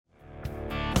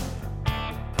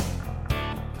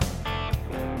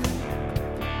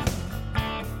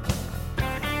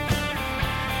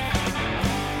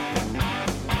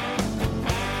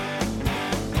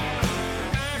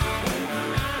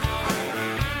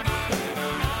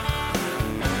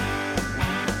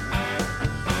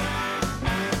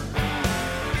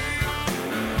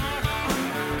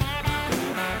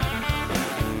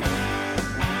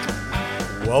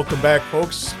Welcome back,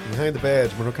 folks. Behind the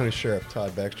Badge, Monroe County Sheriff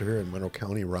Todd Baxter here in Monroe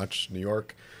County, Rochester, New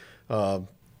York.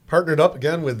 Partnered up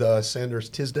again with Sanders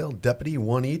Tisdale, deputy,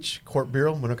 one each, Court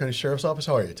Bureau, Monroe County Sheriff's Office.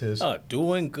 How are you, Tiz?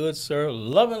 Doing good, sir.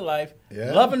 Loving life.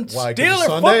 Yeah? Loving Why, Steeler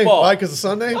Sunday? football. Why, because of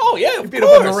Sunday? Oh, yeah, You of beat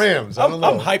course. up on the Rams. I don't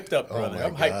know. I'm hyped up, brother. my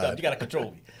I'm hyped God. up. You got to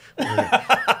control me.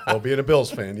 Well, being a Bills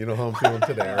fan, you know how I'm feeling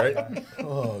today, right?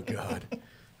 Oh, God.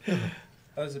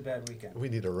 That was a bad weekend. We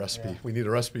need a recipe. Yeah. We need a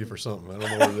recipe for something. I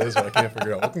don't know what it is, but I can't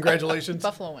figure it out. Well, congratulations.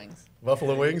 Buffalo wings.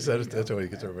 Buffalo wings? That's what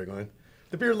gets everybody going.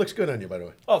 The beard looks good on you, by the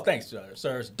way. Oh, thanks,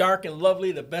 sir. It's dark and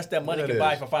lovely, the best that money That can is.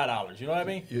 buy for $5. You know what I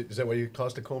mean? Is that why you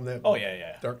cost to comb that? Oh,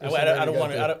 yeah. Darkness I don't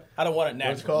want it. I don't want it What's it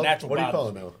natural. called? Natural. What do you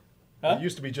call bottoms. it now? Huh? It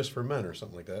used to be just for men or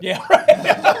something like that. Yeah, right.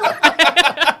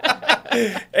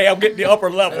 Hey, I'm getting the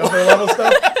upper level. Upper level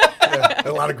stuff? Yeah,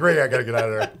 a lot of gray I got to get out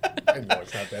of there. I know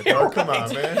it's not that dark. Come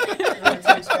on, man. It only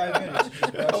takes 5 minutes.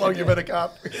 How long you been a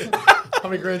cop? How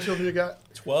many grandchildren you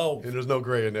got? 12. And there's no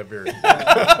gray in that beard.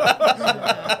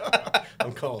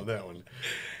 I'm calling that one.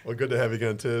 Well, good to have you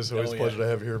again, Tiz. Always a pleasure to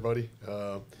have you here, buddy.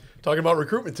 Talking about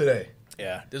recruitment today.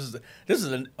 Yeah, this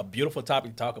is a beautiful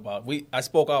topic to talk about. I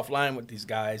spoke offline with these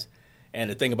guys, and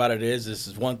the thing about it is, this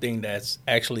is one thing that's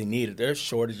actually needed. There's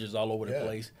shortages all over the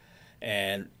place,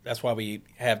 and that's why we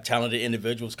have talented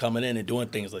individuals coming in and doing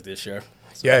things like this, Sheriff.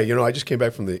 So. Yeah, I just came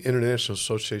back from the International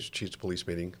Association of Chiefs of Police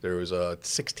meeting. There was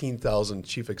 16,000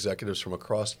 chief executives from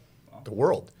across the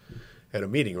world at a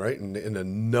meeting, right? And the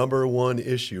number one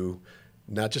issue,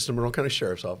 not just the Monroe County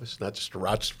Sheriff's Office, not just the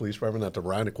Rochester Police Department, not the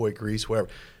Rhinoquoit, Greece, whoever.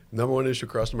 Number one issue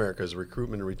across America is the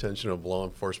recruitment and retention of law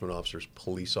enforcement officers,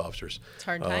 police officers. It's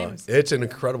hard times. It's an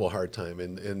incredible hard time,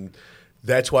 and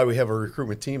that's why we have a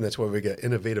recruitment team. That's why we get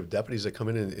innovative deputies that come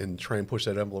in and try and push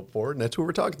that envelope forward, and that's who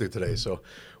we're talking to today. So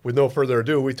with no further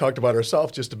ado, we talked about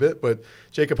ourselves just a bit, but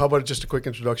Jacob, how about just a quick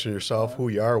introduction of yourself, who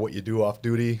you are, what you do off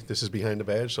duty. This is Behind the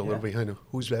Badge, so a little behind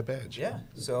who's that badge? Yeah,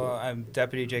 so I'm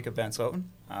Deputy Jacob VanSlooten.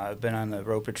 I've been on the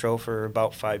road patrol for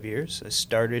about 5 years. I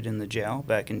started in the jail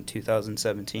back in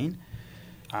 2017.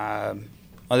 Other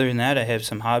than that, I have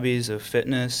some hobbies of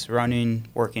fitness, running,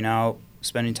 working out,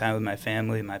 spending time with my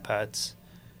family, my pets.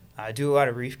 I do a lot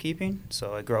of reef keeping,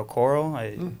 so I grow coral.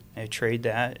 I trade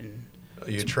that. And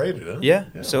you trade it, huh? Yeah.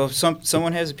 So if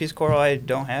someone has a piece of coral I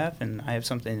don't have and I have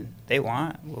something they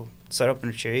want, we'll set up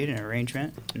a trade, an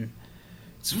arrangement, and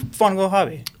it's a fun little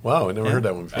hobby. Wow, I never heard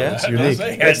that one before. Yeah. That's unique.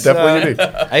 That's Definitely unique.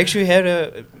 I actually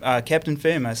had Captain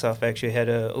Faye and myself actually had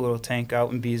a little tank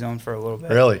out in B-Zone for a little bit.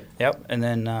 Really? Yep. And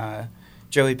then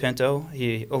Joey Pinto,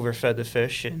 he overfed the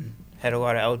fish and had a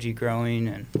lot of algae growing,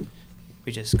 and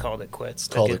we just called it quits.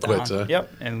 Called it quits, huh?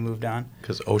 Yep, and we moved on.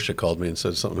 Because OSHA called me and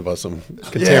said something about some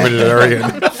contaminated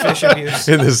area Fish abuse.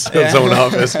 in his zone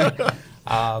office.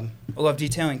 I love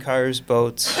detailing cars,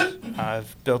 boats.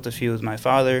 I've built a few with my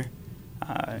father,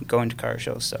 going to car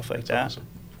shows, stuff like that. Awesome.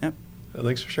 Yep. Well,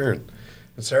 thanks for sharing.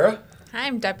 And Sarah?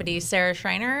 I'm Deputy Sarah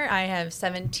Schreiner. I have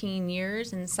 17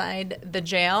 years inside the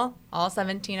jail, all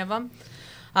 17 of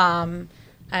them.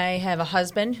 I have a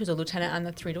husband who's a lieutenant on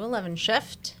the 3 to 11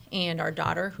 shift, and our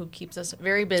daughter who keeps us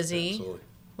very busy Absolutely.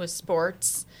 with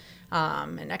sports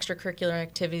and extracurricular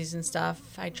activities and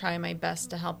stuff. I try my best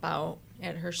to help out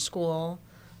at her school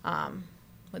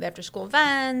with after-school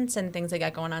events and things they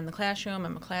got going on in the classroom.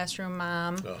 I'm a classroom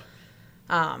mom,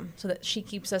 so that she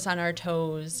keeps us on our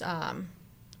toes. When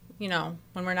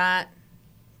we're not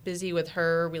busy with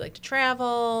her, we like to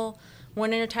travel.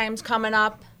 Winter time's coming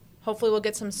up. Hopefully we'll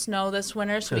get some snow this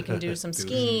winter so we can do some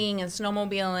skiing and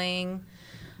snowmobiling,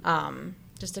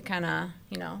 just to kind of,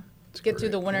 get through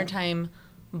the wintertime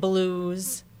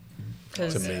blues,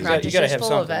 because amazing. You got to have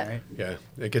full of something, it. right?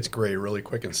 Yeah, it gets gray really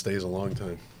quick and stays a long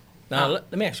time. Now,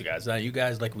 let me ask you guys. Now, you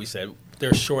guys, like we said,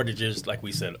 there's shortages, like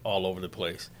we said, all over the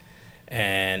place.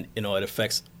 And, it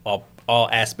affects all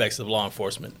aspects of law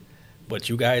enforcement. But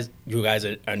you guys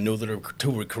are new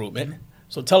to recruitment.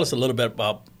 So tell us a little bit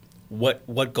about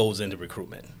what goes into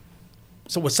recruitment.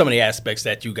 So what's some of the aspects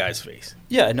that you guys face?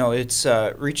 Yeah, no, it's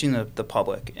reaching the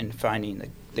public and finding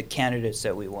the candidates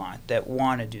that we want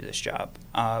to do this job.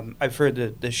 I've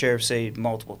heard the sheriff say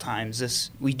multiple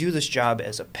times, we do this job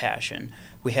as a passion.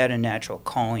 We had a natural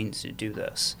calling to do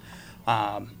this.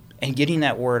 And getting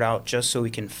that word out just so we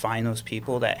can find those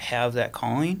people that have that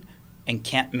calling and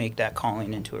can't make that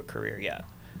calling into a career yet.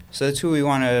 So that's who we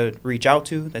want to reach out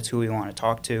to. That's who we want to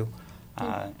talk to.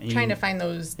 Trying to find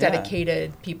those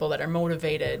dedicated people that are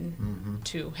motivated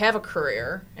to have a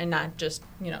career and not just,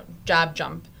 job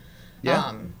jump. Yeah.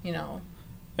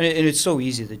 And it's so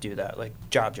easy to do that, like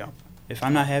job jump. If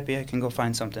I'm not happy, I can go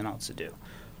find something else to do.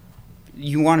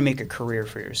 You want to make a career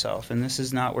for yourself, and this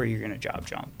is not where you're going to job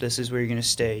jump. This is where you're going to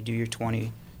stay, do your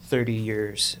 20, 30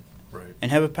 years Right.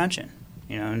 and have a pension,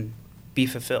 and be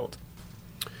fulfilled.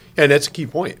 And that's a key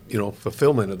point,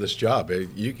 fulfillment of this job.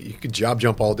 You could job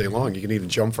jump all day long. You can even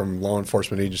jump from law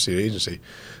enforcement agency to agency.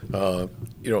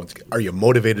 Are you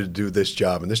motivated to do this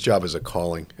job? And this job is a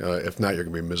calling. If not, you're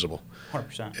going to be miserable.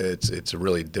 100%. It's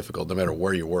really difficult no matter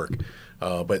where you work.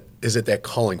 But is it that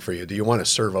calling for you? Do you want to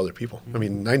serve other people? I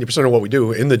mean, 90% of what we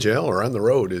do in the jail or on the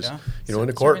road is, in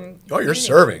the court. Serving Oh, you're community.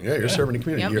 serving. Yeah, you're serving the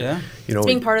community. Yep. You're, It's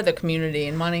being part of the community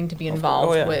and wanting to be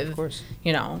involved of with, course.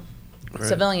 Right.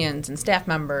 civilians and staff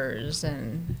members,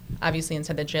 and obviously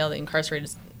inside the jail, the incarcerated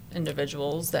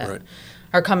individuals that Right.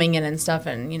 are coming in and stuff,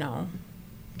 and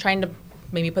trying to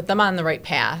maybe put them on the right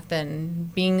path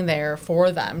and being there for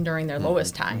them during their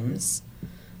lowest times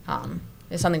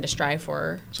is something to strive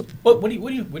for. So what do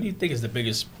you think is the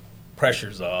biggest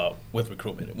pressures with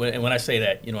recruitment? And when I say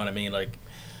that, you know what I mean, like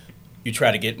you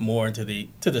try to get more into the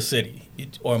city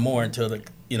or more into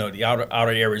the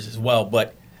outer areas as well.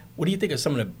 But what do you think are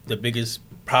some of the biggest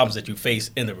problems that you face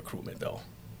in the recruitment though,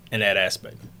 in that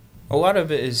aspect? A lot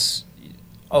of it is,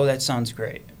 that sounds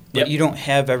great. But Yep. you don't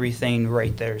have everything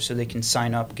right there so they can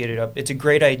sign up, get it up. It's a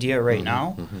great idea right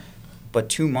now, but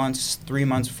 2 months, 3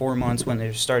 months, 4 months when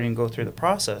they're starting to go through the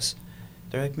process,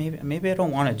 they're like, maybe I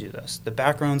don't want to do this. The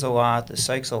background's a lot, the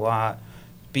psych's a lot,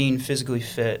 being physically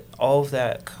fit, all of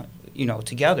that,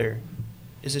 together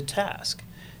is a task.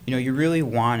 You really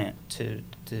want it to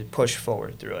push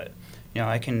forward through it.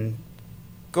 I can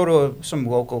go to some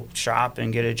local shop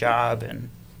and get a job, and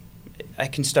I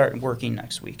can start working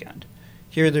next weekend.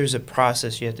 Here, there's a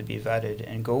process you have to be vetted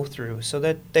and go through, so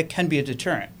that can be a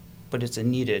deterrent, but it's a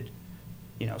needed,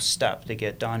 step to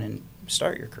get done and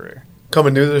start your career.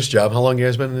 Coming new to this job, how long you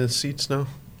guys been in the seats now?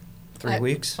 3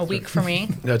 weeks. A week for me.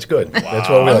 That's good. That's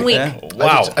what we 1 like. week. Yeah.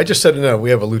 Wow. I just said, we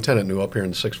have a lieutenant new up here in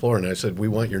the 6th floor, and I said, we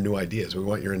want your new ideas. We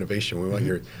want your innovation. We want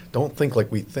your, don't think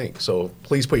like we think. So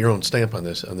please put your own stamp on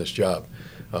this job.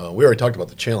 We already talked about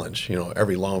the challenge.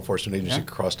 Every law enforcement agency Yeah.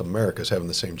 across America is having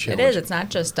the same It challenge. is. It's not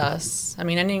just us. I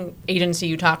mean, any agency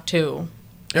you talk to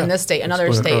Yeah, in this state, it's another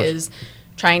going state across. is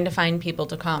trying to find people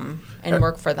to come and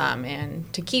work for them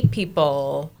and to keep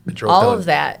people, I drove all down- of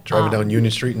that. Driving down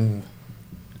Union Street and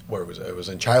where was it? It was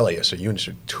in Chile. So Union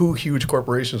Street, 2 huge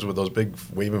corporations with those big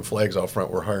waving flags out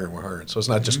front. We're hiring. So it's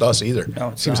not just us either. No,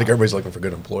 it's Seems not. like everybody's looking for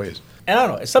good employees. And I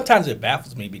don't know. Sometimes it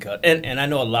baffles me because, and I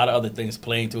know a lot of other things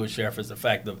playing to it, Sheriff, is the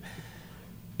fact of,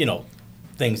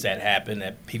 things that happen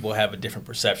that people have a different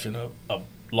perception of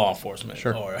law enforcement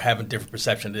Sure. or have a different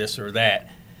perception of this or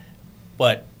that.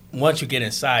 But once you get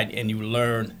inside and you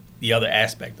learn the other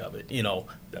aspect of it,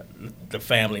 the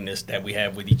familyness that we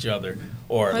have with each other,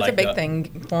 or That's like a big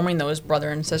thing, forming those brother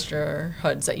and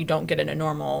sisterhoods that you don't get in a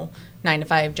normal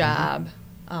 9-to-5 job.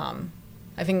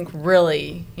 I think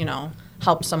really,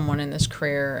 helps someone in this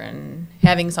career, and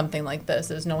having something like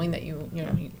this is knowing that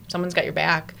someone's got your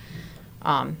back.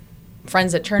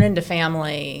 Friends that turn into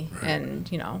family, and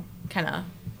kind of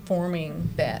forming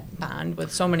that bond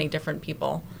with so many different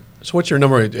people. So what's your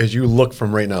number as you look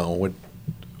from right now?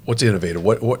 What's innovative?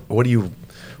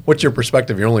 What's your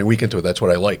perspective? You're only a week into it. That's what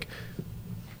I like.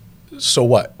 So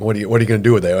what? What are you going to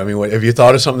do with that? I mean, have you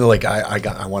thought of something like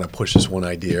I want to push this one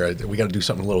idea? We got to do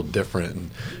something a little different.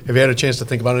 And have you had a chance to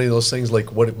think about any of those things?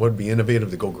 Like what would be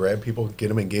innovative to go grab people, get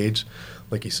them engaged,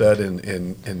 like you said,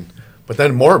 and but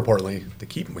then more importantly, to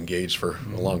keep them engaged for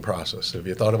a long process. Have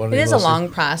you thought about any It of is those a long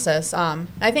things? process.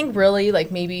 I think really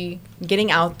like maybe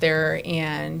getting out there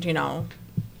and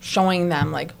showing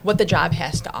them like what the job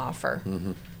has to offer.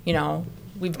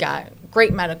 We've got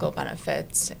great medical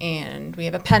benefits, and we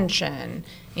have a pension,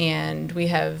 and we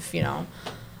have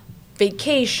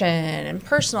vacation and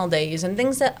personal days and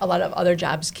things that a lot of other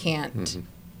jobs can't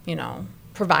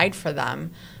provide for them,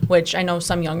 which I know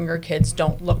some younger kids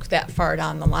don't look that far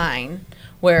down the line,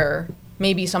 where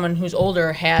maybe someone who's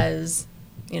older has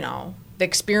the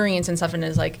experience and stuff and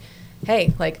is like,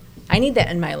 hey, like I need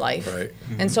that in my life. Right.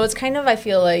 And so it's kind of, I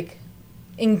feel like,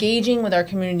 engaging with our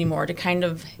community more to kind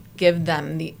of give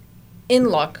them the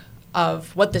in-look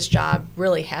of what this job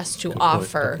really has to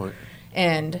offer. Good point.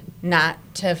 And not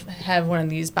to have one of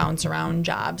these bounce around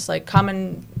jobs. Like come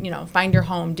and, find your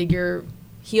home, dig your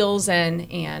heels in,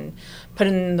 and put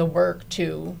in the work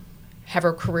to have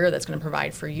a career that's going to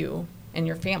provide for you and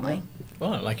your family.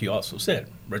 Well, like you also said,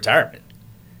 retirement.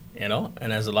 And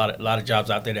there's a lot of jobs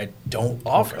out there that don't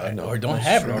offer I it know. or don't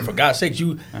have it. Or for God's sakes,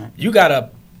 you gotta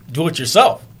do it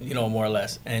yourself, more or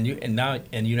less. And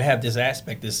you have this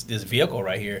aspect, this vehicle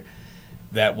right here,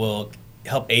 that will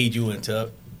help aid you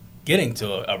into getting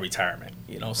to a retirement.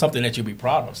 Something that you'll be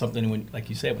proud of. Something like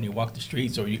you said, when you walk the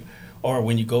streets, or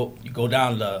when you go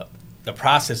down the the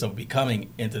process of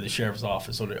becoming into the sheriff's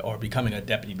office or becoming a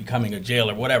deputy, becoming a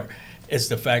jailer, whatever. It's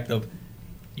the fact of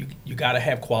you got to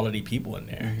have quality people in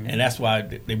there, and that's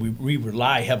why we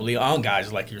rely heavily on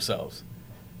guys like yourselves.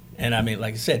 And I mean,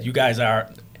 like I said, you guys are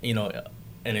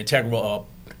an integral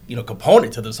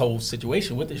component to this whole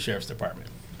situation with the sheriff's department.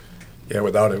 Yeah,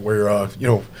 without it, we're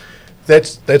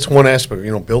that's one aspect.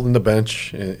 Building the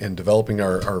bench and developing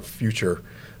our future.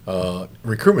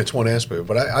 Recruitment's one aspect,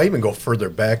 but I even go further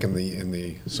back in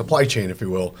the supply chain, if you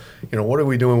will. What are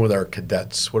we doing with our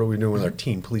cadets? What are we doing with our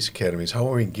teen police academies? How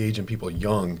are we engaging people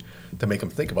young to make them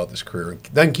think about this career and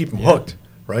then keep them hooked?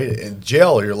 Right? In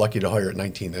jail, you're lucky to hire at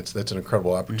 19. That's an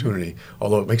incredible opportunity.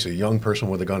 Although it makes a young person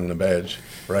with a gun and a badge,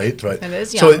 right? But it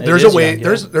is so young. there's It a is way. young,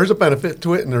 yeah. There's a benefit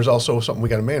to it, and there's also something we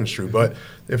got to manage through. But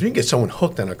if you can get someone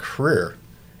hooked on a career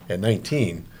at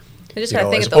 19. I just got to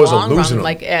think as at the opposed to long losing run. them.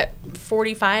 Like at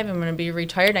 45, I'm going to be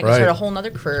retired. I can Right. start a whole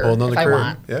nother career Whole nother if career. I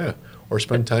want. Yeah. Or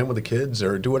spend time with the kids,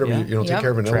 or do whatever Yeah. take Yep.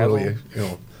 care of an Travel. elderly.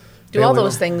 Do all family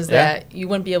those things Yeah. that you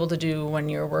wouldn't be able to do when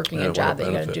you're working Yeah, a what job a that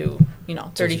you got to benefit. do,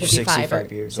 30, you're 55,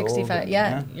 65 or years old, 65,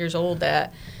 years old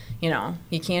that,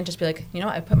 you can't just be like,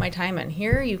 I put my time in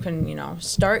here. You can,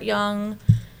 start young,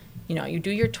 you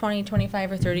do your 20,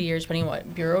 25, or 30 years, depending on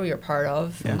what bureau you're part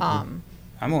of. Yeah.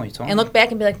 I'm only 20. And look back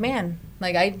and be like, man,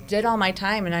 like I did all my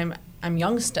time and I'm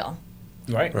young still.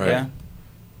 Right. Right. Yeah.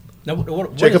 Now,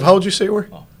 what Jacob, is- how old did you say you were?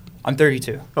 I'm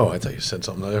 32. Oh, I thought you said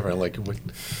something different. Like,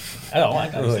 I don't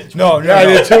like that. Like- No, yeah, I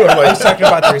did too. I'm I like, was talking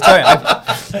about the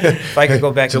retirement. If I could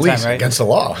go back it's in at time, least right? against the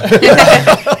law.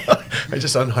 I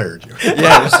just unhired you.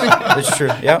 Yeah, that's true.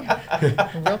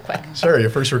 Yep. Real quick. Sorry, your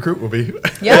first recruit will be.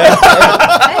 Yeah.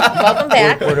 Hey, welcome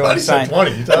back. Where do I sign?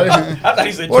 20. You thought I thought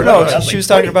he said Well, 20. I no, was she like, was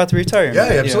talking 20. about the retirement.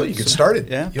 Yeah, absolutely. You could start it.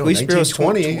 Yeah. 19, Bureau's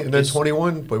 20, 20, and then is-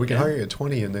 21. But we can Yeah. hire you at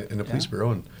 20 in the police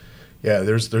bureau. And yeah,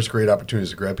 there's great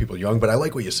opportunities to grab people young. But I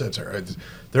like what you said, sir.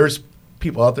 There's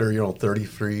people out there,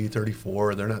 33,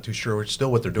 34. They're not too sure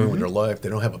still what they're doing with their life. They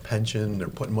don't have a pension. They're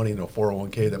putting money into a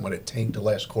 401k that might have tanked the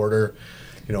last quarter.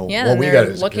 Yeah, what and we they're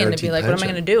got is a looking to guaranteed be like, what am I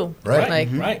pension. going to do? Right. Like,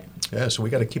 Right. Yeah, so we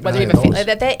got to keep an whether eye you on have a those.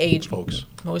 at that age, folks.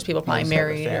 most people probably Most have a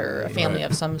married or a family. family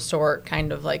Right. of some sort,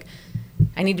 kind of like,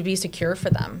 I need to be secure for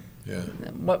them. Yeah.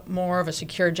 What more of a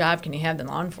secure job can you have than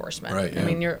law enforcement? Right, yeah. I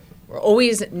mean, we're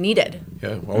always needed.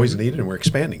 Yeah, we're always needed, and we're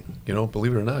expanding.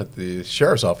 Believe it or not, the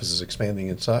sheriff's office is expanding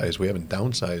in size. We haven't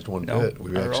downsized one No, bit.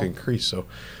 We've not at actually all. increased. So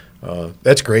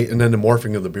that's great. And then the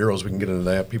morphing of the bureaus, we can get into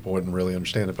that. People wouldn't really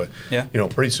understand it, but Yeah.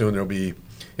 pretty soon there'll be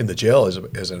in the jail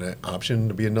as an option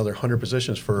to be another 100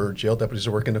 positions for jail deputies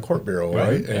to work in the court bureau,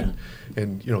 right?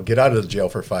 And get out of the jail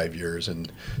for 5 years.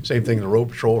 And same thing, the road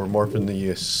patrol, we're morphing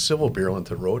the civil bureau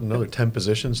into the road, another 10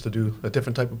 positions to do a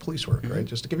different type of police work, right?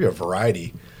 Just to give you a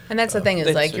variety. And that's the thing is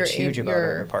That's like what's huge about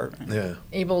our department. Yeah.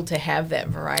 able to have that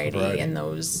variety and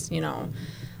those,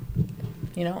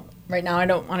 right now I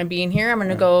don't want to be in here. I'm going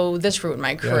to go this route in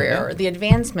my career. yeah. The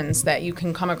advancements that you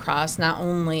can come across not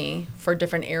only for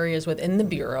different areas within the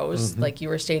bureaus, like you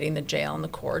were stating, the jail and the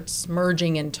courts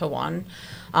merging into one,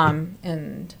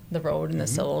 and the road and the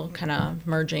civil kind of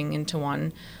merging into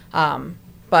one.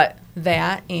 But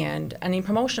that and any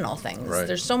promotional things. Right.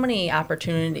 There's so many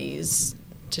opportunities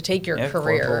to take your Yeah,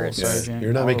 career. corporal, Yeah, sergeant,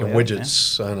 you're not all the making way up,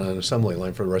 widgets on an assembly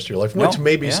line for the rest of your life, No, which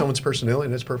may be yeah. someone's personality,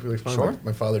 and that's perfectly fine. Sure.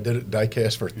 My father did it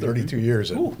die-cast for 32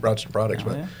 years at Rochester Products, Oh,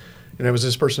 but yeah. and it was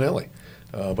his personality.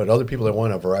 But other people that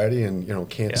want a variety and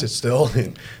can't Yeah. sit still,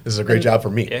 and this is a great job for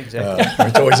me. Yeah, exactly.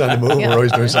 It's always on the move. Yeah. We're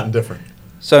always doing something different.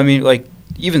 So, I mean, like,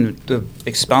 even to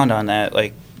expound on that,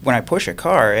 like, when I push a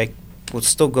car, I will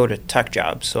still go to tech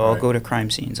jobs. So I'll Right. go to crime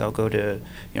scenes. I'll go to,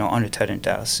 unattended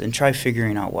deaths and try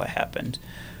figuring out what happened.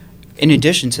 In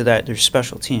addition to that, there's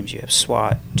special teams. You have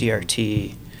SWAT,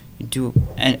 DRT,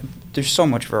 and there's so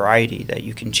much variety that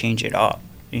you can change it up,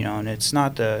 and it's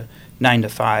not the 9 to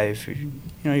 5.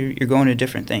 You're going to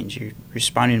different things. You're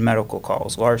responding to medical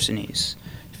calls, larcenies,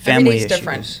 family Every day's issues.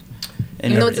 different.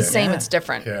 And Even though it's the Yeah. same, it's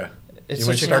different. Yeah. It's You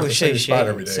might such a start the cliche same spot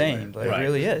every day, saying, but Right. it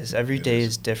really is. Every It day is.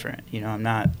 is different. I'm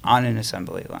not on an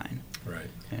assembly line. Right.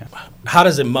 Yeah. How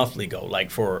does it monthly go, like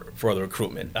for the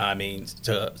recruitment? I mean,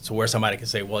 to where somebody can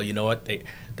say, well, you know what,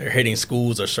 they're hitting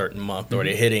schools a certain month, or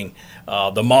they're hitting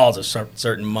the malls a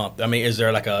certain month. I mean, is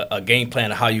there like a game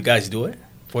plan of how you guys do it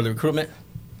for the recruitment?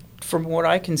 From what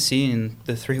I can see in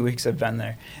the 3 weeks I've been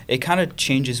there, it kind of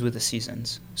changes with the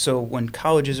seasons. So when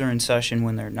colleges are in session,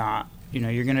 when they're not,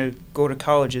 you're going to go to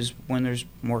colleges when there's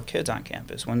more kids on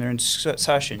campus. When they're in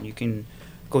session, you can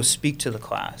go speak to the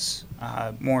class,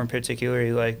 more in particular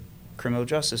like criminal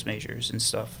justice majors and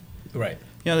stuff. Right.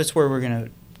 That's where we're going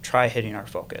to try hitting our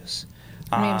focus.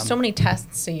 I mean, so many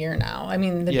tests a year now. I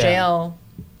mean, the Yeah. jail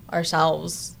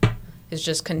ourselves is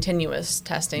just continuous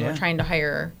testing. Yeah. We're trying to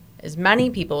hire as many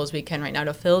people as we can right now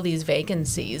to fill these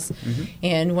vacancies.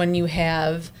 And when you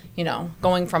have,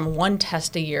 going from 1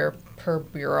 test a year per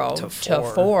bureau to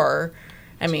 4,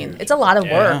 I mean, it's a lot of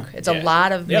work. It's a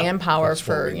lot of manpower That's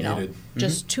what for, we needed.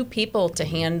 just 2 people to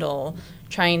handle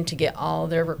trying to get all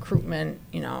their recruitment,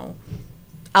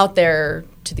 out there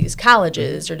to these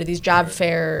colleges or to these job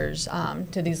fairs,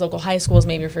 to these local high schools,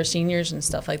 maybe for seniors and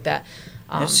stuff like that.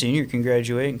 A senior can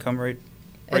graduate and come right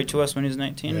to us when he's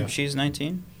 19. Yeah. If she's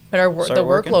 19. But the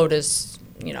working. workload is,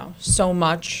 so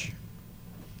much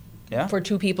for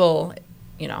 2 people,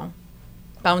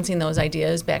 bouncing those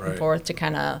ideas back and forth to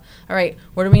kind of, all right,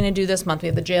 what are we going to do this month? We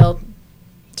have the jail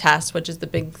test, which is the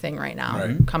big thing right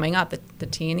now coming up, the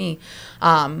T&E.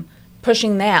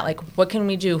 Pushing that, like, what can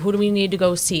we do? Who do we need to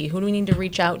go see? Who do we need to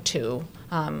reach out to?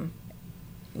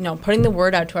 Putting the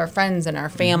word out to our friends and our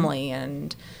family.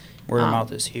 And word of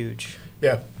mouth is huge.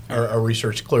 Yeah. Our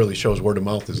research clearly shows word of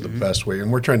mouth is the best way,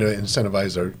 and we're trying to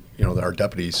incentivize our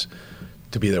deputies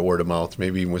to be that word of mouth,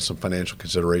 maybe even with some financial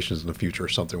considerations in the future or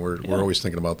something. We're always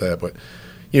thinking about that. But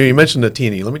you mentioned the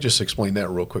T&E. Let me just explain that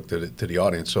real quick to the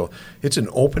audience. So it's an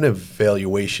open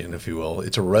evaluation, if you will.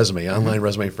 It's a resume, online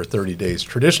resume for 30 days.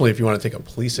 Traditionally, if you want to take a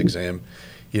police exam,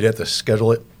 you'd have to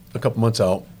schedule it a couple months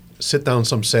out, sit down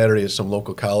some Saturday at some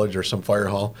local college or some fire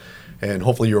hall, and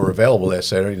hopefully you were available that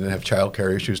Saturday. You didn't have child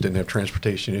care issues, didn't have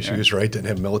transportation issues, right? Didn't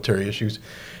have military issues.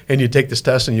 And you take this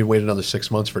test and you wait another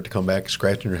 6 months for it to come back,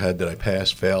 scratching your head, did I pass,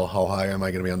 fail, how high am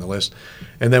I going to be on the list?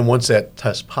 And then once that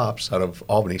test pops out of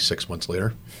Albany 6 months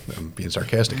later, I'm being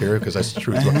sarcastic here because that's the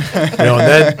truth.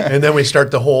 And then we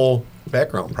start the whole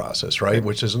background process, right,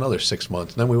 which is another 6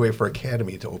 months. And then we wait for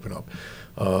academy to open up.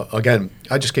 Again,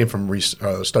 I just came from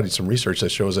studied some research that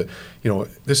shows that,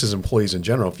 this is employees in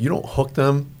general. If you don't hook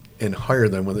them and hire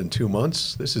them within 2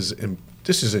 months, this is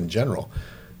in general,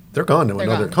 they're gone to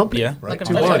another company, right? Looking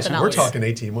 2 for months. something We're else. talking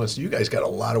 18 months. You guys got a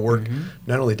lot of work,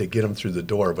 not only to get them through the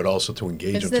door, but also to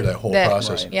engage them through that whole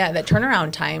process. Yeah, that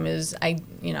turnaround time is,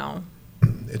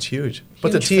 It's huge.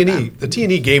 But Huge the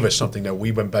T&E gave us something that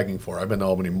we've been begging for. I've been to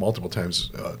Albany multiple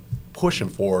times pushing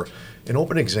for an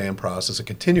open exam process, a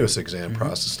continuous exam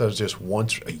process instead of just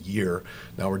once a year.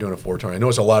 Now we're doing it 4 times. I know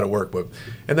it's a lot of work,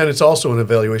 and then it's also an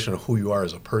evaluation of who you are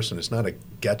as a person. It's not a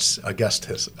guess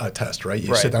test, right?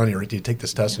 You sit down and you take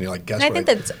this test and you're like, guess And I what? think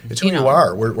that's, It's who you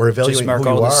are. We're evaluating Just mark who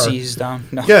all you the are. C's down.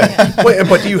 No. Yeah,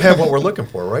 but do you have what we're looking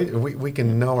for, right? We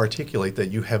can now articulate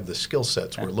that you have the skill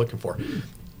sets we're looking for.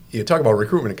 You talk about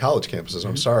recruitment at college campuses.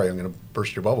 I'm sorry, I'm going to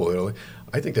burst your bubble, Italy.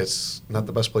 I think that's not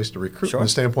the best place to recruit from the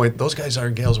standpoint, those guys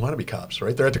and gals want to be cops,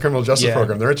 right? They're at the criminal justice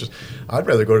program. They're interested. I'd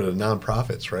rather go to the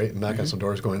nonprofits, right, and knock on some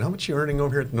doors going, how much are you earning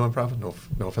over here at the nonprofit?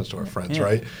 No offense to our friends,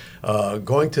 right?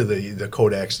 Going to the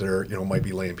Kodaks that are, might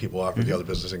be laying people off with the other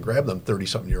business and grab them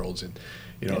 30-something-year-olds and,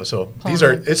 so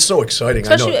it's so exciting.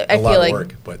 Especially, I know a lot of like,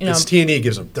 work, but this T&E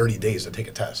gives them 30 days to take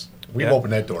a test. We've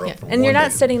opened that door up from and you're one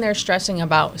not day. sitting there stressing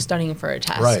about studying for a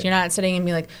test. Right. You're not sitting and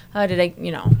being like, how do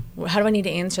I need to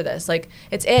answer this? Like,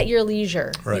 it's at your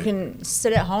leisure. Right. You can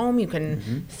sit at home. You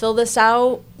can fill this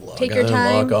out, take your on,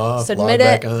 time, log off, submit log it.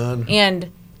 back on.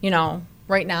 And,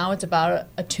 right now it's about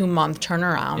a 2-month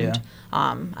turnaround. Yeah.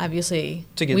 Obviously,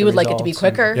 To get we the would like it to be results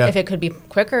quicker. Yeah. If it could be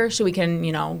quicker, so we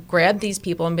can, grab these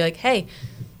people and be like, hey,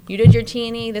 you did your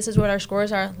T&E. This is what our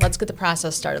scores are. Let's get the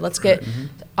process started. Let's get,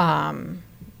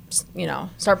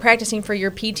 start practicing for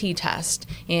your PT test,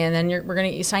 and then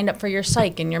you signed up for your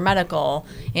psych and your medical,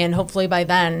 and hopefully by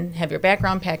then have your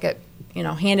background packet,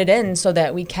 handed in so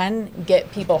that we can get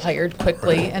people hired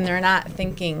quickly, and they're not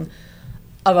thinking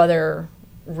of other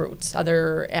routes,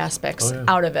 other aspects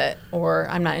out of it, or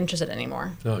I'm not interested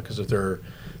anymore. No, because if they're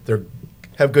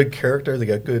have good character, they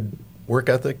got good work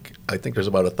ethic. I think there's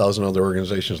about 1,000 other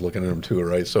organizations looking at them too,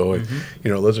 right? So,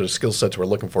 those are the skill sets we're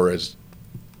looking for as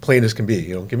plain as can be.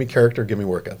 Give me character, give me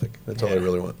work ethic. That's all I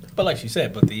really want. But like you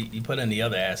said, you put in the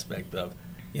other aspect of,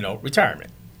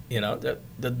 retirement. A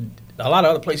lot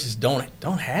of other places don't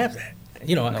have that.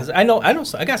 Because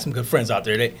I got some good friends out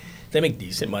there. They make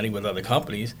decent money with other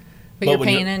companies. But you're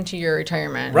paying into your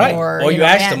retirement, right? Or you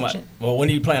ask them, match. well, when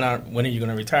are you going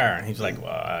to retire? And he's like,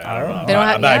 well, I don't know. They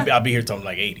don't have- I'll be here till I'm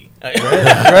like 80. Right, They don't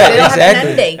have an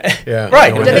end date. Yeah,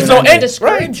 Right. no, There's That's no not end-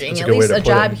 discouraging. That's a At good way least to a put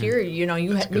job it. here, you know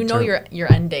good term.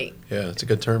 your end date. Yeah, it's a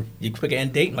good term. You pick an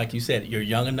end date, and like you said, you're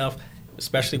young enough,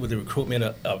 especially with the recruitment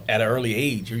at an early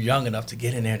age. You're young enough to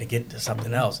get in there and to get into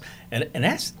something else, and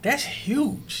that's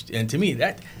huge. And to me,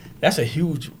 that's a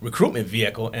huge recruitment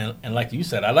vehicle. And like you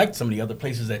said, I like some of the other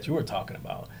places that you were talking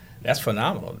about. That's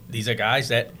phenomenal. These are guys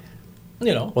that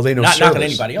You know, Well, they know not service. knocking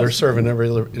anybody else.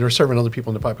 They're serving other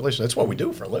people in the population. That's what we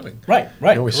do for a living. Right.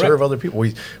 You know, we serve other people.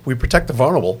 We protect the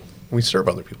vulnerable. We serve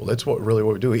other people. That's what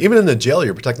we do. Even in the jail,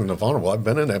 you're protecting the vulnerable. I've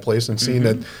been in that place and seen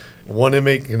that one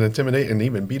inmate can intimidate and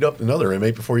even beat up another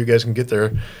inmate before you guys can get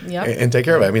there and take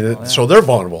care of it. I mean, so they're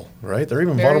vulnerable, right? They're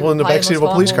even vulnerable in the backseat of a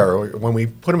police car. When we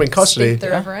put them in custody,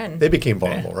 they became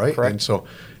vulnerable, right? Correct. And so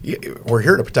we're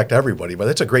here to protect everybody, but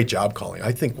that's a great job calling.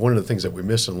 I think one of the things that we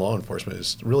miss in law enforcement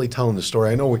is really telling the story.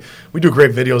 I know we do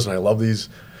great videos, and I love these,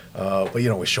 but, you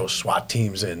know, we show SWAT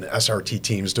teams and SRT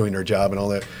teams doing their job and all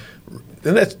that.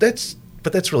 And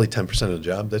but that's really 10% of the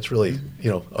job. That's really, you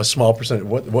know, a small percent.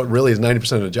 What really is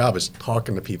 90% of the job is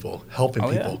talking to people, helping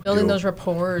people. Building those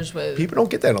rapports with people don't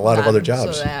get that in a lot of other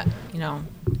jobs. So that, you know,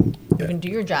 you can do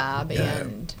your job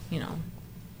and, you know,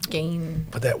 gain.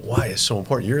 But that why is so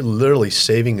important. You're literally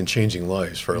saving and changing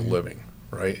lives for a living,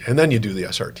 right? And then you do the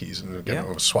SRTs. And again, I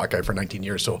was a SWAT guy for 19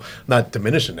 years, so not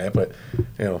diminishing that, but,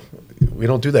 you know, we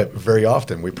don't do that very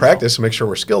often. We practice to make sure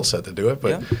we're skill set to do it,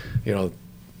 but, you know,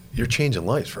 you're changing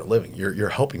lives for a living. You're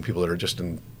helping people that are just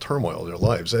in turmoil in their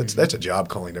lives. That's a job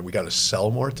calling that we got to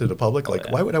sell more to the public. Like,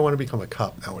 why would I want to become a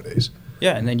cop nowadays?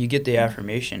 Yeah, and then you get the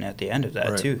affirmation at the end of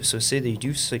that too. So say that you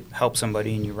do help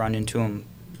somebody and you run into them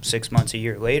 6 months, a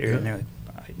year later, and they're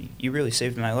like, you really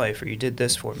saved my life, or you did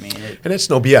this for me. And it's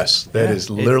no BS. That is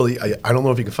literally, I don't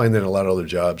know if you can find that in a lot of other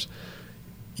jobs.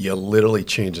 You literally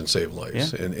change and save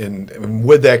lives. Yeah. And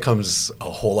with that comes a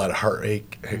whole lot of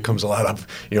heartache. It comes a lot of,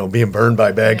 you know, being burned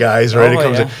by bad guys, right?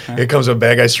 It comes with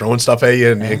bad guys throwing stuff at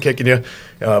you and kicking you.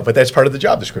 But that's part of the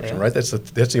job description, right? That's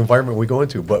the environment we go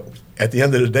into. But at the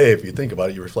end of the day, if you think about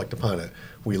it, you reflect upon it,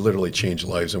 we literally change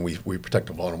lives and we protect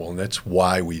the vulnerable. And that's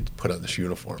why we put on this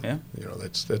uniform. Yeah. You know,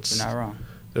 that's you're not wrong.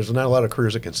 There's not a lot of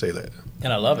careers that can say that.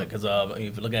 And I love it because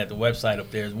if you're looking at the website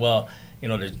up there as well, you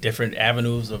know, there's different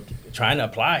avenues of trying to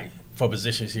apply for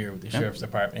positions here with the Sheriff's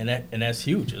Department, and that's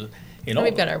huge. You know,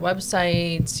 we've got our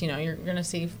websites. You know, you're going to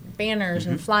see banners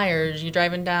and flyers. You're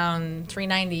driving down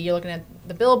 390. You're looking at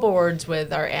the billboards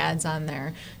with our ads on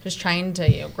there, just trying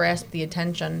to grasp the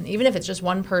attention, even if it's just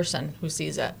one person who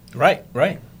sees it. Right.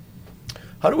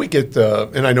 How do we get?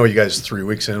 And I know you guys 3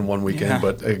 weeks in, 1 weekend,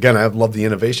 but again, I love the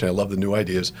innovation. I love the new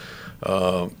ideas.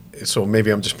 So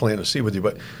maybe I'm just planting a seed with you,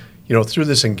 but. You know, through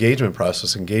this engagement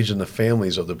process, engaging the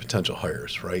families of the potential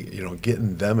hires, right? You know,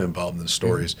 getting them involved in the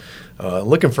stories,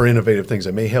 looking for innovative things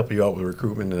that may help you out with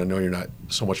recruitment. And I know you're not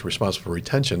so much responsible for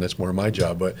retention; that's more my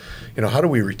job. But you know, how do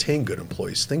we retain good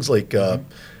employees? Things like I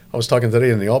was talking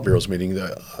today in the All Bureaus meeting.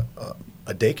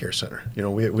 A daycare center. You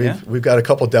know, we've got a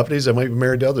couple of deputies that might be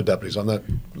married to other deputies. I'm not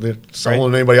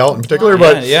selling anybody out in particular,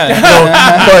 but you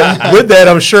know, but with that,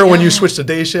 I'm sure when you switch to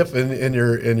day shift and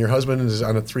your husband is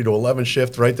on a 3 to 11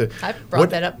 shift, right? I've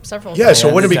brought that up several times. Yeah,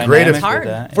 so wouldn't it be great if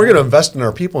we're going to invest in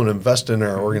our people and invest in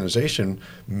our organization?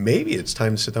 Maybe it's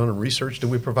time to sit down and research: do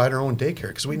we provide our own daycare?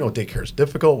 Because we know daycare is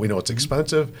difficult. We know it's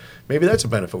expensive. Maybe that's a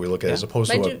benefit we look at as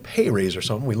opposed to a pay raise or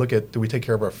something. We look at: do we take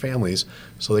care of our families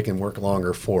so they can work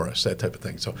longer for us? That type of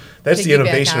thing. So that's the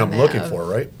innovation I'm looking for,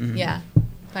 right? Yeah,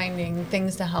 finding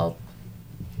things to help,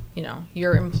 you know,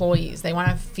 your employees. They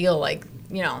want to feel like,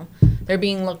 you know, they're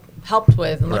being helped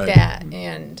with and looked at,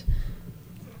 and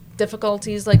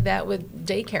difficulties like that with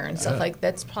daycare and stuff like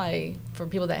that's probably for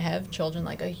people that have children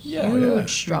like a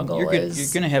huge struggle. You're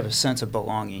going to have a sense of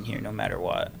belonging here no matter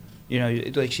what. You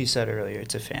know, like she said earlier,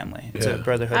 it's a family. It's a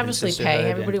brotherhood. Obviously, pay.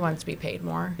 Everybody wants to be paid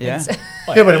more. Yeah.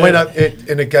 But it might not.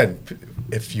 And again,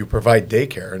 if you provide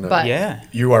daycare, and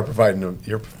you are providing them.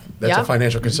 That's a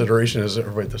financial consideration, as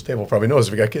everybody at this table probably knows.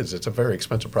 If you got kids, it's a very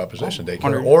expensive proposition,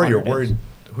 daycare. Or you're worried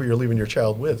who you're leaving your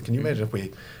child with. Can you imagine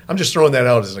if I'm just throwing that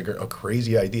out as a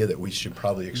crazy idea that we should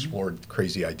probably explore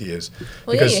crazy ideas.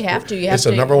 Well, because you have to. It's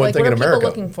the number one thing in America.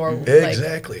 What are people looking for?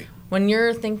 Exactly. When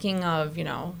you're thinking of, you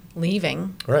know,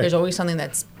 leaving, there's always something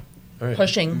that's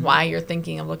pushing why you're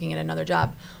thinking of looking at another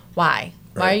job. Why?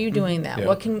 Why are you doing that? Yeah.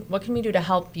 What can we do to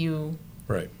help you?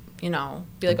 Right. You know,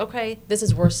 be like, okay, this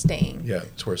is worth staying. Yeah,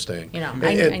 it's worth staying. You know,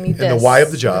 I need this. And the why of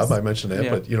the job, I mentioned that,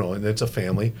 but, you know, and it's a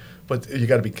family. But you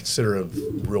got to be considerate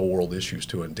of real world issues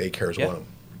too, and daycare is one of them.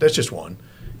 That's just one.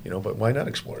 You know, but why not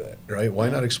explore that, right? Why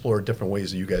not explore different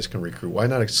ways that you guys can recruit? Why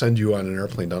not send you on an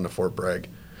airplane down to Fort Bragg?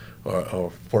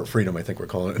 Fort Freedom, I think we're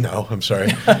calling it now. I'm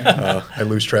sorry. I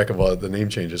lose track of the name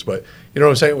changes. But you know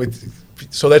what I'm saying?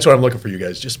 So that's what I'm looking for you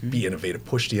guys. Just be innovative.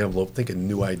 Push the envelope. Think of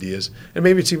new ideas. And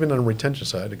maybe it's even on the retention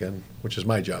side, again, which is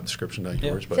my job description, not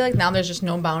yours. But I feel like now there's just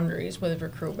no boundaries with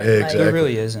recruitment. Exactly. There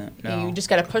really isn't. No. You just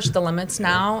got to push the limits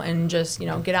now and just, you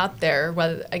know, get out there,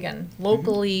 whether, again,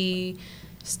 locally,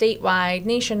 statewide,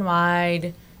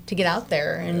 nationwide, to get out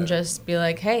there and just be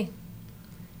like, hey,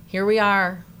 here we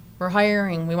are. we're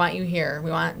hiring. We want you here.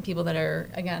 We want people that are,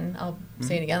 again, I'll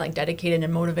say it again, like dedicated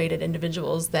and motivated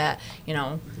individuals that,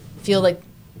 feel like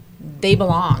they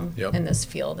belong Yep. in this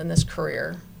field, in this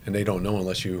career. And they don't know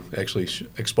unless you actually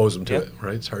expose them to Yep. it,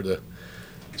 right? It's hard to,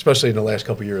 especially in the last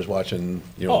couple of years watching,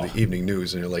 Oh. the evening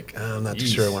news, and you're like, I'm not too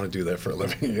Jeez. sure I want to do that for a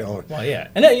living, Well, yeah,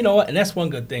 and then, you know what, and that's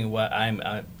one good thing. What I'm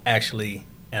actually,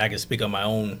 and I can speak on my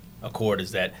own accord,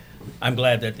 is that I'm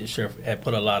glad that the sheriff had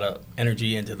put a lot of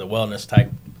energy into the wellness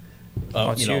type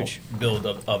of it's huge. build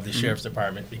of the sheriff's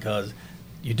department, because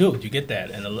you get that,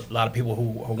 and a lot of people who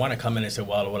want to come in and say,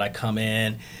 well, when I come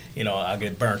in, I'll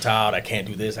get burnt out. I can't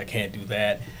do this. I can't do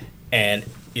that. And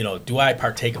do I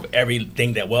partake of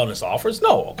everything that wellness offers?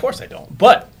 No, of course I don't.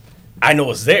 But I know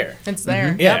it's there. It's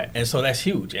there. Yeah, Yep. and so that's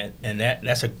huge, and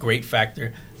that's a great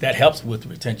factor that helps with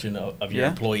retention of your Yeah.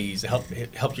 employees. It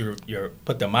helps your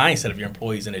put the mindset of your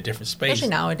employees in a different space. Especially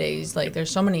nowadays, like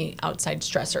there's so many outside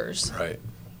stressors. right?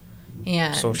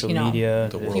 And, Social media.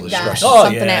 The world you've is got stressful. Oh,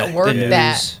 something yeah. at work The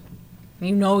that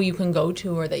news. you can go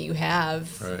to, or that you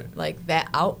have Right. like that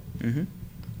out Mhm.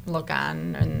 look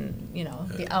on, and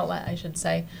the outlet, I should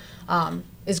say,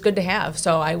 is good to have.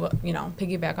 So I will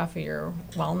piggyback off of your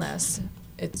wellness.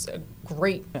 It's a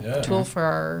great Yeah. tool for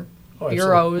our Oh, absolutely.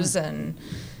 bureaus, and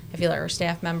I feel like our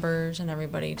staff members and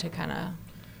everybody to kind of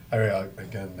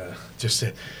Just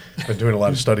been doing a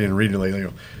lot of studying and reading lately.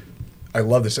 I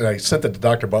love this, and I sent it to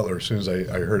Dr. Butler as soon as I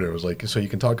heard it. It was like, so you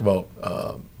can talk about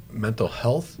mental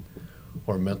health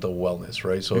or mental wellness,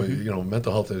 right? So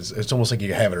mental health it's almost like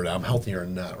you have it or not. I'm healthy or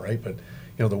not, right? But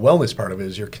the wellness part of it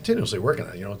is you're continuously working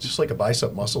on it. It's just like a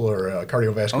bicep muscle or a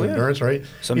cardiovascular Oh, yeah. endurance, right?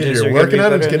 Some Either days you're you're gonna working be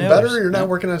on it, it's better getting than better, others. or you're not Yeah.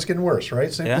 working on it, it's getting worse,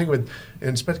 right? Same Yeah. thing with,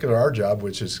 in particular, our job,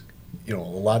 which is a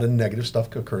lot of negative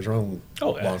stuff occurs around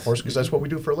Oh, law yes. enforcement, because that's what we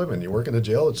do for a living. You work in the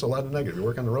jail, it's a lot of negative. You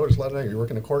work on the road, it's a lot of negative. You work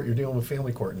in the court, you're dealing with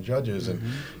family court and judges, and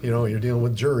you're dealing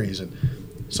with juries, and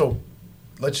so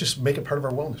let's just make it part of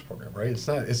our wellness program, right? It's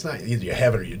not either you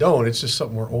have it or you don't. It's just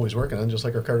something we're always working on, just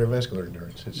like our cardiovascular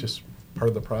endurance. It's just part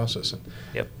of the process,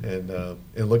 Yep.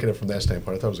 and look at it from that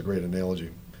standpoint. I thought it was a great analogy.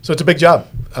 So it's a big job.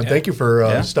 Thank you for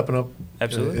Yeah. stepping up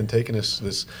Absolutely. and taking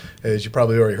this. As you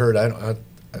probably already heard,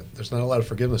 there's not a lot of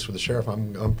forgiveness for the sheriff.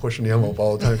 I'm pushing the envelope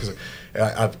all the time, because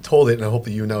I've told it, and I hope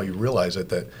that you realize it,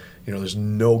 that there's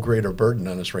no greater burden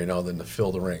on us right now than to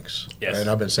fill the ranks. Yes. And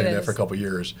I've been saying It that for a is. couple of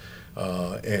years,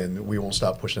 and we won't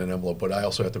stop pushing that envelope. But I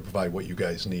also have to provide what you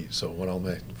guys need. So what I'll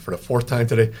make for the fourth time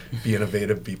today, be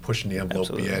innovative, be pushing the envelope,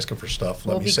 Absolutely. be asking for stuff.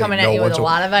 we'll Let me be say coming no at you with once a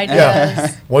lot of ideas.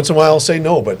 Yeah. Once in a while, I'll say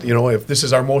no, but if this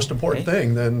is our most important Hey.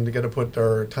 thing, then we got to put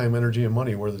our time, energy, and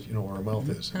money where where our mouth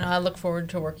is. And I look forward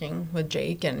to working with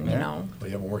Jake and But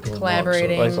you haven't worked with him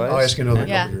Collaborating. long, so I'll ask you another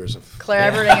Yeah. couple years. Of,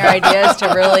 collaborating our ideas to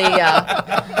really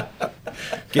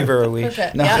Give her a week. push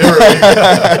it. No.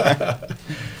 Yeah.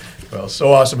 Well,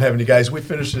 so awesome having you guys. We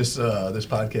finished this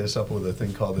podcast up with a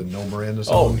thing called the No Miranda Oh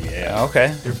song. yeah.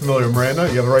 Okay. You're familiar with Miranda?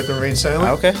 You have the right to remain silent?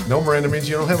 Okay. No Miranda means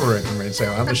you don't have a right to remain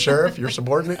silent. I'm the sheriff, you're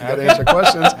subordinate, you got to answer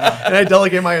questions. And I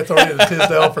delegate my authority to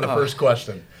Tisdale for the first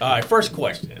question. All right. First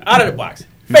question, out of the box.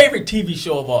 Favorite TV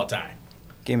show of all time?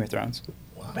 Game of Thrones.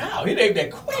 Wow, he named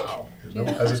that quick. There's no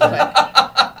hesitation.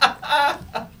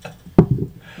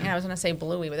 Yeah, I was gonna say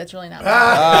Bluey, but that's really not. All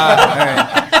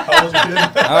right. How old is your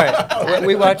kid? All right.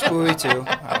 We watch Bluey too. All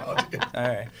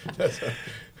right.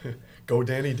 Go,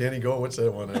 Danny, go. What's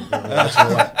that one?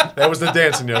 That was the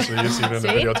dancing yesterday. You seen it on the See?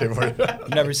 videotape for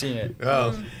you. Never seen it.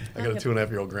 Oh, I got a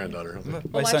 2.5-year-old granddaughter. We'll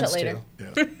My watch it son's later. too.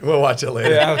 Yeah. We'll watch it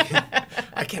later. Yeah. Okay.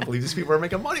 I can't believe these people are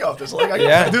making money off this. Like, I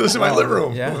Yeah. do this in my Oh, living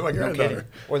room Yeah. with my No granddaughter. kidding.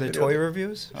 Or the toy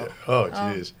reviews. Oh. Oh,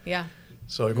 jeez. Yeah.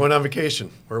 So you're going on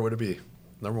vacation. Where would it be?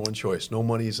 Number one choice. No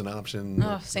money is an option.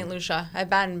 Oh, St. Lucia. I've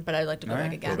been, but I'd like to go All back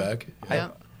right. again. Go back. Yeah.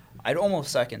 I'd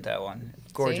almost second that one.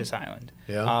 Gorgeous See? island.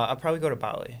 Yeah? I'll probably go to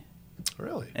Bali.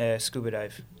 Really? Scuba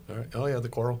dive. All right. Oh yeah, the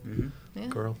coral. Yeah.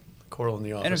 Coral in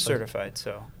the office. And I'm certified,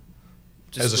 so.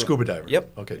 As a scuba diver.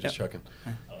 Yep. Okay, just Yep. checking.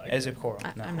 As a coral.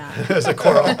 I- No. I'm not. As a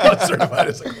coral, certified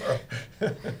as a coral.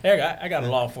 Hey, I got a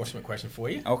law enforcement question for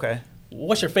you. Okay.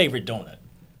 What's your favorite donut?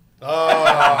 Oh. All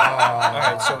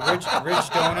right, so rich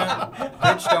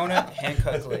donut, hand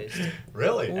cut glazed.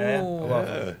 Really? Yeah, I Ooh. love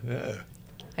it.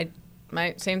 Yeah.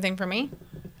 My same thing for me.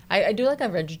 I do like a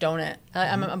ridge donut.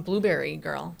 I'm a blueberry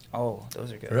girl. Oh,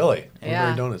 those are good. Really? Yeah.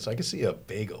 Blueberry donuts. I can see a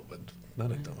bagel, but not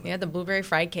a donut. Yeah, the blueberry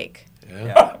fried cake. Yeah.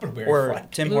 Yeah. Blueberry Or fry.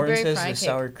 Tim Blueberry Hortons has fry the cake.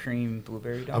 sour cream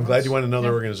blueberry donuts. I'm glad you went another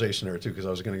Yeah. organization there too, because I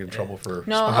was going to get in trouble for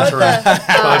No,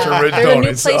 sponsoring Ridge there's a new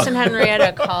Donuts. place so- in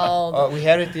Henrietta called Oh, we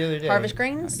had it the other day. Harvest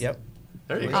Grains. Yep.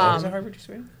 There you Was go. it Harvest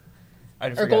Grains? I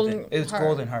Or forgot Golden. that. It's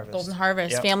Golden Harvest. Golden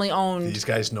Harvest, Yep. family owned. These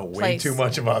guys know way Place. too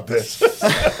much about this. Yep.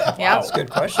 That's a good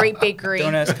question. Great bakery.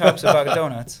 Don't ask cops about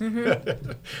donuts.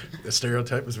 The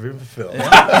stereotype was being fulfilled. Yep.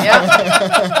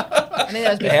 I think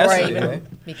that was It has before I to be, even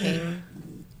right? became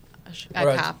a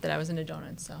Right. cop that I was into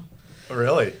donuts. So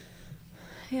Really?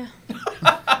 yeah,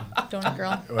 donut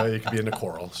girl. Well, you could be into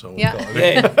coral, so we'll Yeah. call it.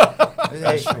 Hey,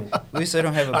 at least I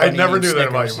don't have a bunny I never named knew that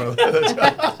about you, Snickers. brother.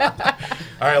 That's-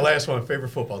 All right, last one. Favorite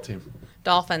football team?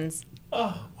 Dolphins.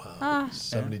 Wow.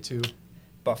 72.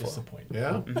 Buffalo. Disappointing.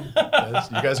 Yeah?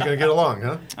 You guys are going to get along,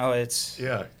 huh? Oh, it's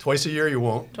Yeah. Twice a year you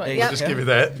won't. Twice, We'll yep. just give you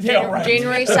that. Yeah, right.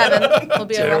 January 7th will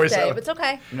be a January rough day, 7th. but it's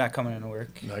okay. I'm not coming into work.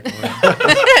 Not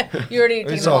gonna- You already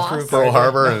It's taken a all loss. fruit Pearl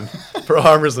Harbor and Pearl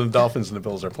Harbor's and the Dolphins and the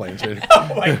Bills are playing.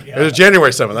 Oh my It God. was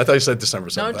January 7th. I thought you said December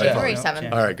 7th. No, I January apologize.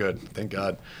 7th. All right, good. Thank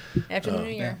God. After the new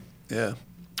year. Yeah.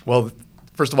 Well,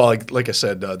 first of all, like I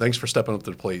said, thanks for stepping up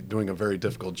to the plate, doing a very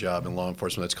difficult job in law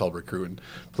enforcement. That's called recruiting.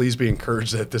 Please be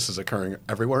encouraged that this is occurring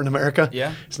everywhere in America.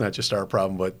 Yeah. It's not just our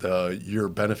problem, but your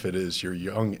benefit is you're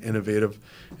young, innovative,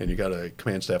 and you got a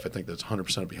command staff, I think, that's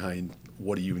 100% behind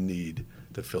what do you need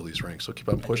to fill these ranks. So keep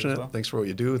on pushing it. well. Thanks for what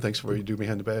you do. Thanks for what you do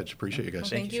behind the badge. Appreciate you guys. Well,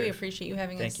 thank you. We Sheriff. appreciate you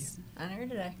having Thank us on air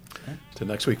today. Till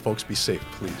next week, folks, be safe,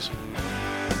 please.